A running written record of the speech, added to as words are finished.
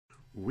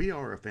We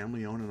are a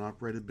family-owned and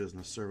operated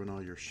business serving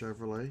all your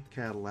Chevrolet,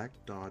 Cadillac,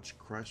 Dodge,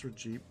 Chrysler,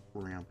 Jeep,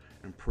 Ram,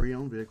 and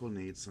pre-owned vehicle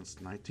needs since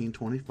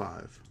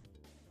 1925.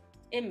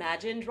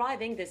 Imagine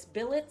driving this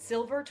billet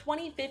silver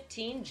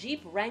 2015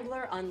 Jeep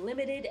Wrangler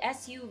Unlimited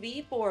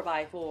SUV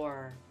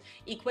 4x4,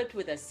 equipped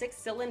with a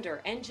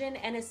 6-cylinder engine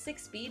and a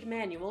 6-speed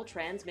manual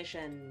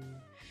transmission.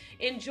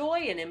 Enjoy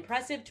an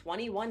impressive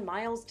 21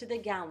 miles to the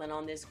gallon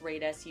on this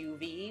great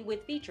SUV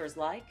with features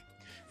like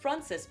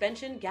front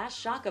suspension gas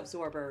shock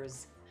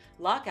absorbers,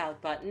 lockout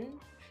button,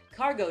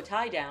 cargo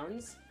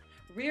tie-downs,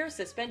 rear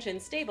suspension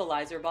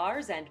stabilizer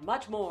bars, and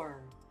much more.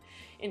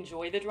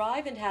 Enjoy the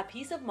drive and have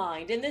peace of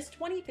mind in this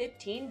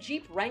 2015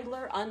 Jeep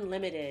Wrangler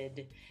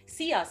Unlimited.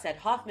 See us at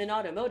Hoffman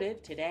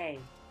Automotive today.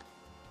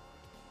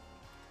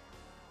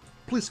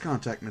 Please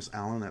contact Ms.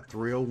 Allen at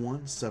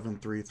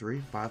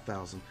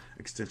 301-733-5000,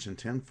 extension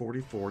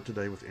 1044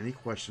 today with any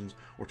questions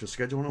or to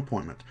schedule an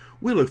appointment.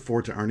 We look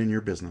forward to earning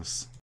your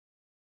business.